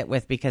me to sit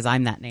with because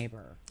I'm that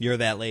neighbor. You're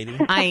that lady.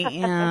 I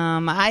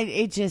am.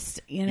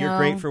 You're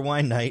great for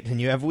wine night,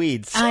 and you have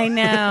weeds. I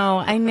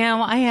know.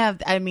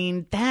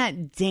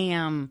 That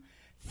damn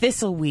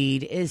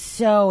thistleweed is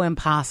so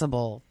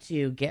impossible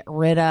to get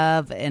rid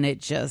of, and it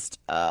just...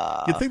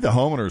 You'd think the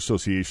homeowner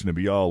association would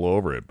be all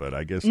over it, but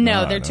I guess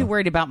no, not. They're too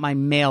worried about my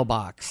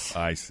mailbox.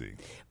 I see.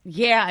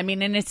 Yeah,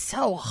 and it's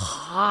so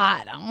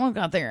hot. I won't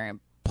go out there and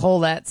pull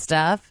that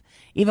stuff,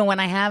 even when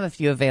I have a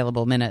few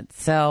available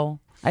minutes. So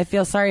I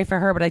feel sorry for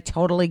her, but I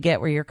totally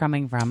get where you're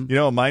coming from. You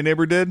know what my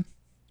neighbor did?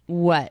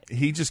 What?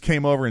 He just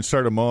came over and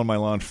started mowing my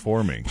lawn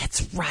for me.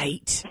 That's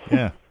right.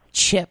 Yeah.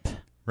 Chip.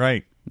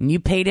 Right. And you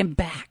paid him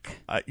back.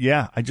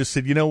 Yeah. I just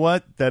said, you know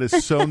what? That is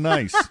so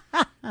nice.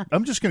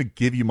 I'm just going to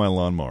give you my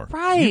lawnmower.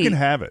 Right. You can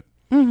have it.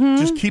 Mm-hmm.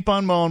 Just keep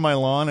on mowing my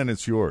lawn and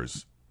it's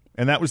yours.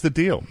 And that was the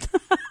deal.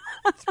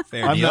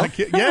 Fair I'm deal. not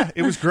kidding. Yeah,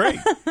 it was great.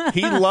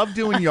 He loved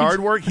doing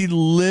yard work. He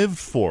lived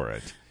for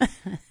it.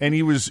 And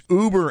he was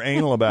uber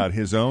anal about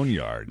his own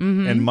yard.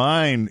 Mm-hmm. And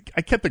mine,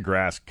 I kept the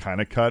grass kind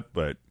of cut,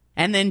 but...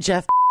 And then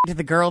Jeff to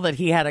the girl that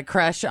he had a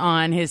crush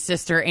on, his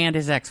sister and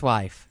his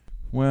ex-wife.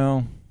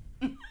 Well...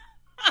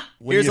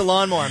 Here's a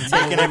lawnmower. I'm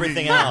taking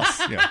everything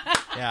else.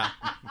 Yeah.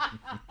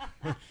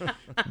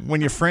 When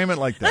you frame it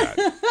like that.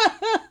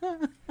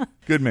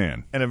 Good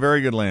man. And a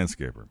very good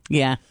landscaper.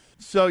 Yeah.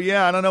 So,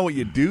 yeah, I don't know what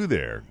you do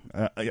there.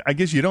 I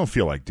guess you don't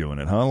feel like doing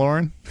it, huh,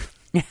 Lauren?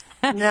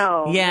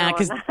 No. Yeah,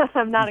 because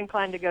I'm not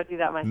inclined to go do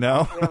that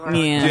myself. No? Do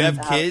you have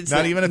kids?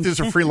 Not even if there's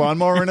a free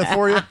lawnmower in it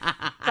for you?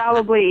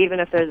 Probably even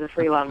if there's a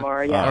free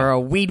lawnmower, yeah. Or a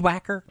weed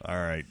whacker. All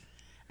right.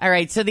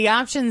 So the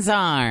options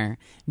are,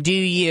 do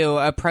you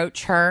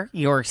approach her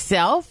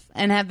yourself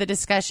and have the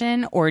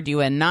discussion, or do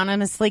you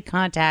anonymously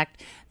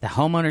contact the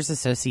homeowners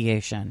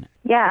association?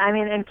 Yeah,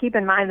 and keep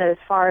in mind that as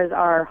far as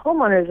our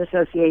homeowners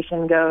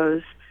association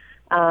goes,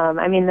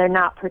 they're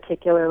not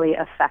particularly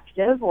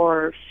effective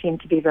or seem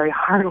to be very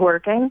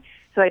hardworking,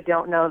 so I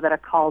don't know that a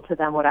call to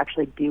them would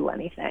actually do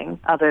anything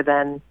other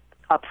than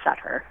upset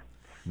her.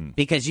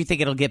 Because you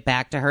think it'll get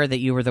back to her that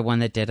you were the one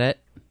that did it?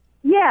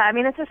 Yeah,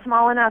 it's a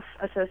small enough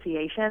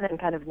association and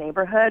kind of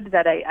neighborhood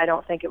that I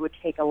don't think it would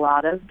take a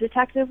lot of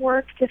detective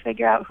work to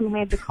figure out who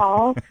made the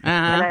call.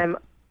 And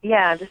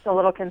I'm just a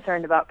little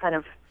concerned about kind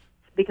of,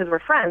 because we're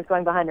friends,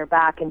 going behind her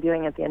back and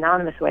doing it the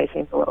anonymous way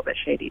seems a little bit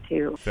shady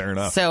too. Fair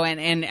enough. So,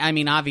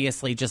 and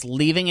obviously just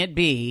leaving it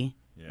be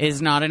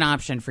is not an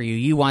option for you.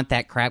 You want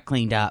that crap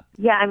cleaned up.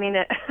 Yeah, I mean,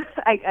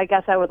 I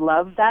guess I would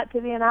love that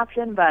to be an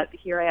option, but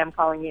here I am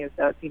calling you,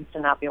 so it seems to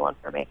not be one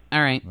for me.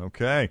 All right.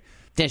 Okay.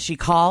 Does she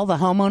call the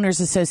homeowners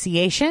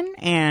association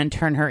and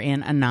turn her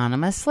in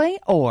anonymously,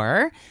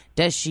 or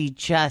does she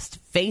just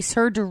face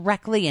her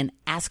directly and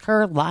ask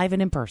her live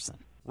and in person?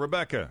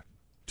 Rebecca,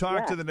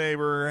 talk to the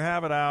neighbor,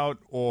 have it out,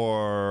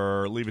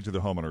 or leave it to the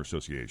homeowner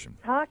association?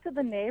 Talk to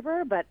the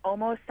neighbor, but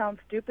almost sounds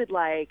stupid,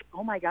 like,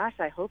 oh my gosh,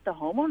 I hope the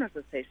homeowners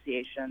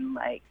association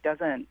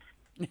doesn't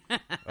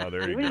Oh,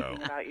 there do you go.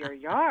 anything about your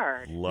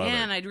yard.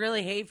 Man, I'd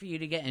really hate for you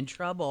to get in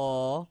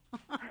trouble.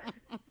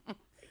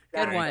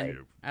 Good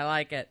one. I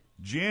like it.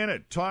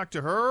 Janet, talk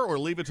to her or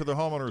leave it to the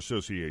homeowner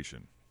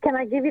association? Can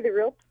I give you the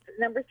real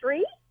number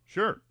 3?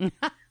 Sure.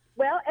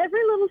 Well,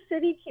 every little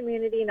city,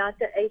 community, not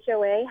the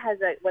HOA, has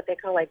what they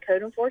call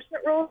code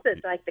enforcement rules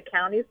that the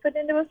county's put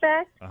into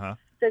effect. Uh-huh.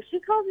 So if she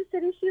calls the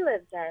city she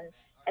lives in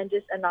and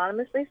just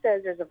anonymously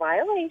says there's a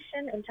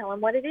violation and tell them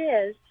what it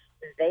is,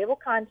 they will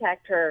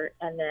contact her,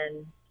 and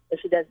then if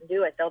she doesn't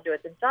do it, they'll do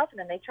it themselves, and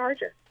then they charge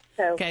her.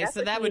 So Okay, that's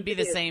so what that you would need be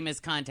to the do. same as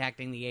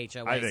contacting the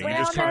HOA. I think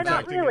Well, no,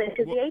 not really,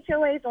 because the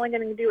HOA is only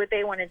going to do what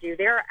they want to do.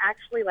 There are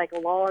actually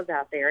laws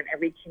out there in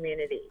every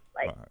community,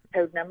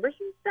 code numbers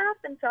and stuff,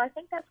 and so I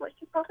think that's what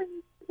she probably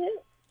needs to do.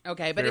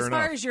 Okay, but Fair as far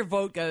enough. as your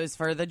vote goes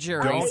for the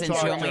jury, Don't since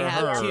talk you to only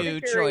have her.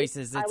 two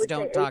choices, I it's would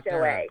don't say talk to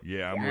her. HOA.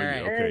 Yeah, I'm with All you.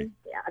 right. Okay.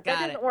 Yeah, if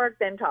that doesn't work,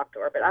 then talk to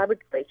her, but I would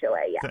say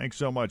HOA, yeah. Thanks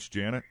so much,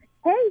 Janet.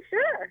 Hey,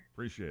 sure.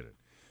 Appreciate it.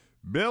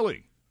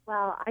 Billy,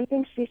 Well, I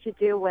think she should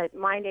do what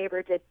my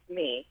neighbor did to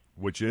me.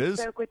 which is?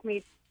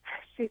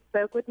 She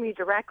spoke with me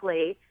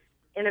directly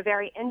in a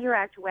very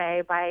indirect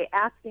way by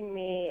asking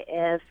me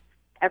if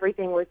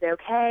everything was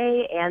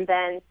okay, and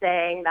then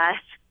saying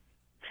that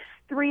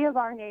 3 of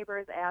our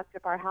neighbors asked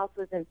if our house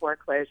was in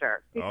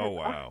foreclosure. Oh,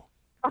 wow.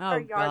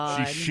 Our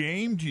yard, She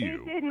shamed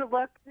you.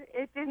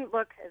 It didn't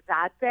look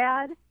that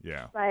bad.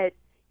 Yeah. But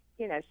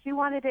she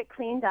wanted it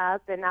cleaned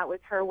up, and that was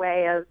her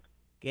way of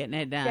getting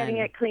it done. Getting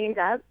it cleaned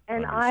up,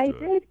 and I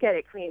did get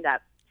it cleaned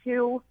up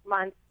 2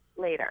 months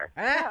later.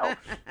 So.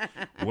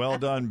 Well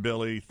done,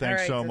 Billy.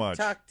 Thanks so much.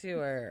 Talk to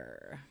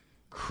her.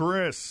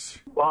 Chris.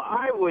 Well,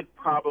 I would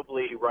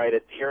probably write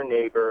a Dear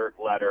Neighbor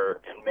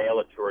letter and mail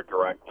it to her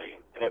directly,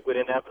 and it would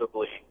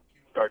inevitably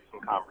start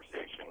some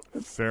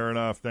conversation. Fair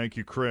enough. Thank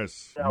you,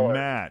 Chris. Tell her.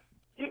 Matt.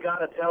 You got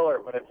to tell her,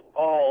 but it's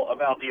all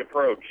about the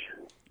approach.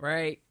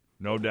 Right.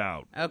 No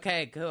doubt.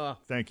 Okay, cool.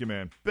 Thank you,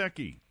 man.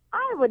 Becky.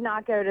 I would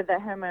not go to the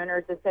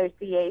homeowners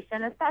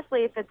association,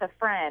 especially if it's a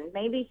friend.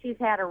 Maybe she's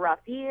had a rough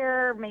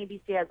year.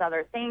 Maybe she has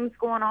other things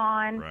going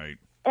on. Right.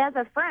 As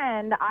a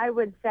friend, I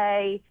would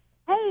say,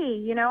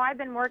 hey, I've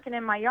been working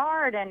in my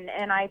yard, and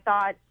I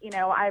thought,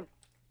 I've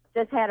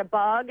just had a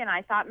bug, and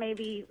I thought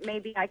maybe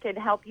I could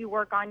help you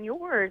work on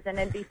yours, and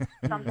it'd be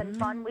something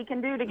fun we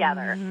can do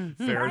together.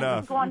 Fair I enough.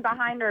 think going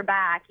behind her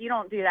back, you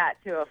don't do that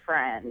to a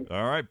friend.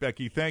 All right,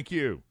 Becky. Thank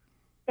you.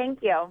 Thank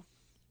you.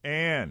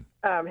 Ann.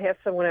 Have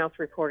someone else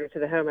report it to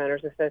the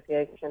homeowners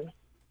association.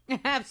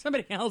 Have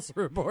somebody else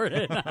report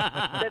it.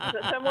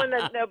 That's someone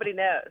that nobody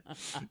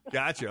knows.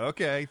 Gotcha.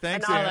 Okay.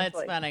 Thanks, Oh, Ann.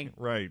 that's funny.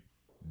 Right.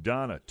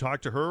 Donna,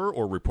 talk to her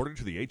or report it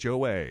to the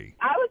HOA.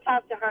 I would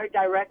talk to her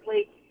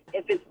directly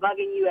if it's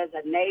bugging you as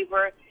a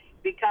neighbor,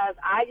 because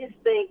I just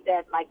think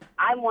that,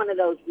 I'm one of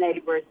those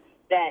neighbors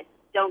that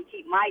don't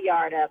keep my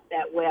yard up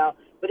that well.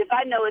 But if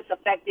I know it's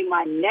affecting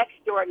my next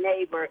door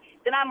neighbor,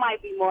 then I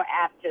might be more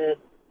apt to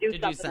do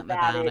something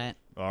about it.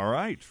 All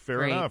right. Fair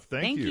Great. enough.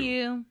 Thank you. Thank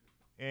you.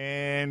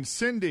 And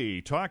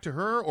Cindy, talk to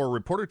her or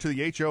report it to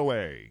the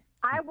HOA.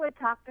 I would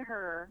talk to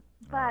her,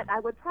 but I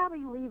would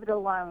probably leave it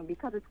alone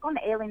because it's going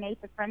to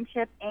alienate the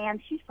friendship,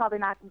 and she's probably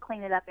not going to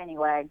clean it up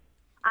anyway.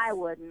 I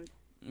wouldn't.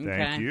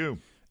 Thank you.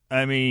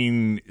 I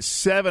mean,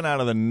 7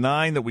 out of the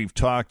 9 that we've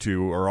talked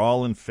to are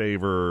all in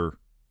favor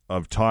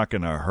of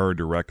talking to her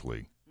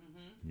directly.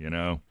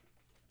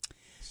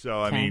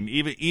 So, I mean,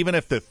 even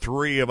if the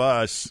 3 of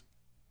us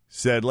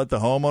said, let the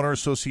homeowner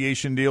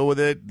association deal with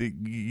it,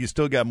 you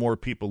still got more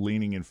people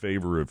leaning in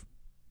favor of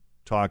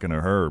talking to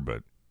her.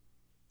 But,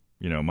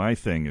 my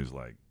thing is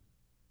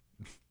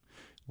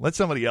let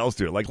somebody else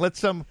do it.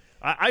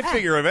 I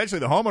figure eventually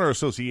the homeowner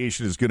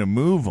association is going to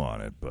move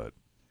on it, but.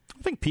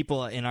 I think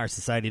people in our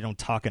society don't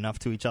talk enough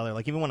to each other.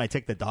 Even when I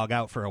take the dog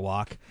out for a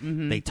walk,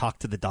 they talk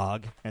to the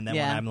dog. And then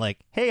when I'm like,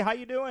 hey, how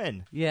you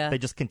doing? Yeah. They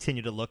just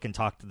continue to look and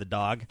talk to the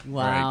dog.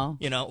 Wow.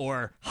 Right?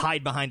 Or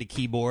hide behind a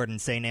keyboard and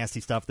say nasty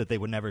stuff that they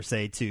would never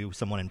say to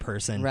someone in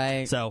person.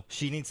 Right. So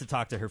she needs to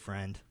talk to her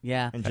friend.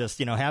 Yeah. And just,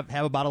 have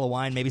a bottle of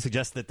wine, maybe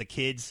suggest that the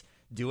kids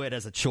do it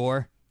as a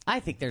chore. I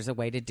think there's a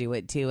way to do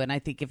it, too. And I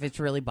think if it's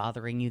really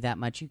bothering you that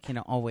much, you can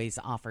always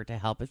offer to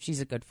help. If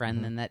she's a good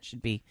friend, then that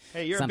should be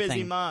Hey, you're something. a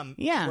busy mom.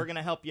 Yeah. We're going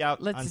to help you out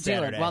on Let's do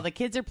Saturday. it. While the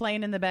kids are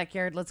playing in the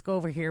backyard, let's go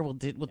over here. We'll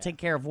take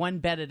care of one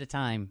bed at a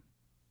time.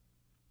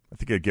 I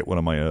think I'd get one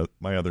of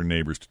my other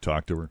neighbors to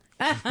talk to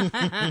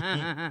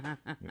her.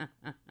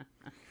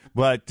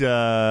 But,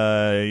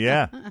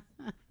 yeah.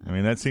 I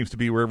mean, that seems to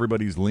be where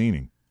everybody's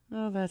leaning.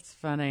 Oh, that's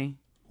funny.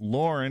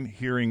 Lauren,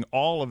 hearing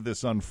all of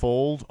this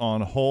unfold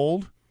on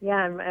hold. Yeah,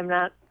 I'm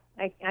not.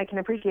 I can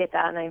appreciate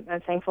that, and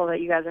I'm thankful that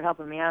you guys are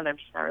helping me out. I'm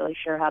just not really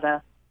sure how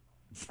to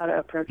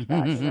approach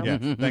that. You know?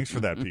 Yeah, thanks for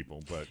that,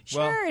 people. But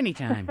Sure,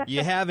 anytime.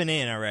 You have an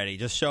in already.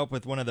 Just show up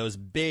with one of those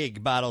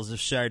big bottles of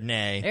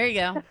Chardonnay. There you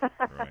go.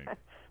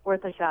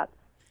 Worth a shot.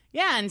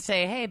 Yeah, and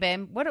say, hey,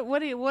 babe, what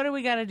do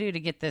we got to do to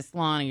get this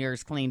lawn of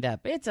yours cleaned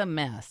up? It's a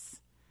mess.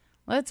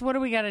 What do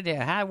we got to do?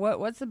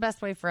 What's the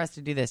best way for us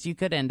to do this? You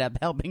could end up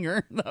helping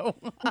her, though.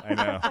 I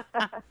know.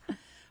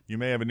 You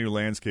may have a new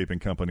landscaping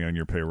company on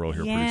your payroll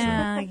here pretty soon.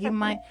 Yeah, you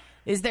might.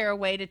 Is there a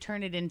way to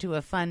turn it into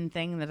a fun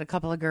thing that a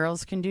couple of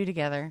girls can do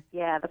together?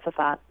 Yeah, that's a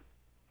thought.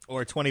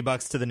 Or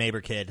 $20 to the neighbor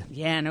kid.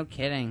 Yeah, no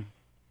kidding.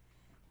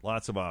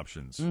 Lots of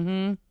options.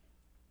 Mm-hmm.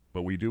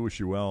 But we do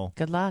wish you well.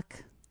 Good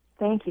luck.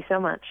 Thank you so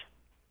much.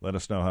 Let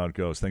us know how it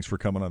goes. Thanks for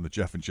coming on the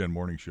Jeff and Jen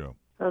Morning Show.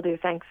 Will do.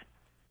 Thanks.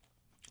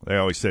 They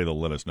always say they'll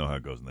let us know how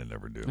it goes, and they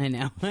never do. I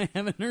know. I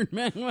haven't heard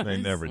many ones. They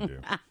never do.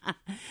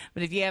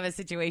 But if you have a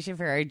situation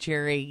for our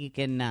jury, you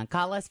can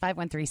call us,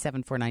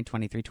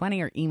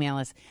 513-749-2320, or email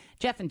us,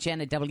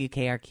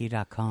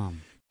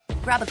 jeffandjen@wkrq.com.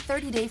 Grab a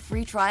 30-day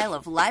free trial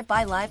of Live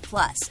by Live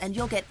Plus, and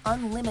you'll get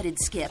unlimited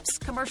skips,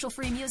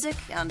 commercial-free music,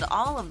 and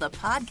all of the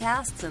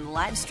podcasts and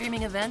live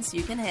streaming events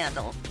you can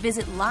handle.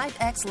 Visit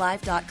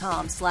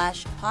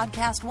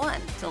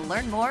livexlive.com/podcast1 to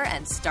learn more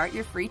and start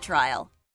your free trial.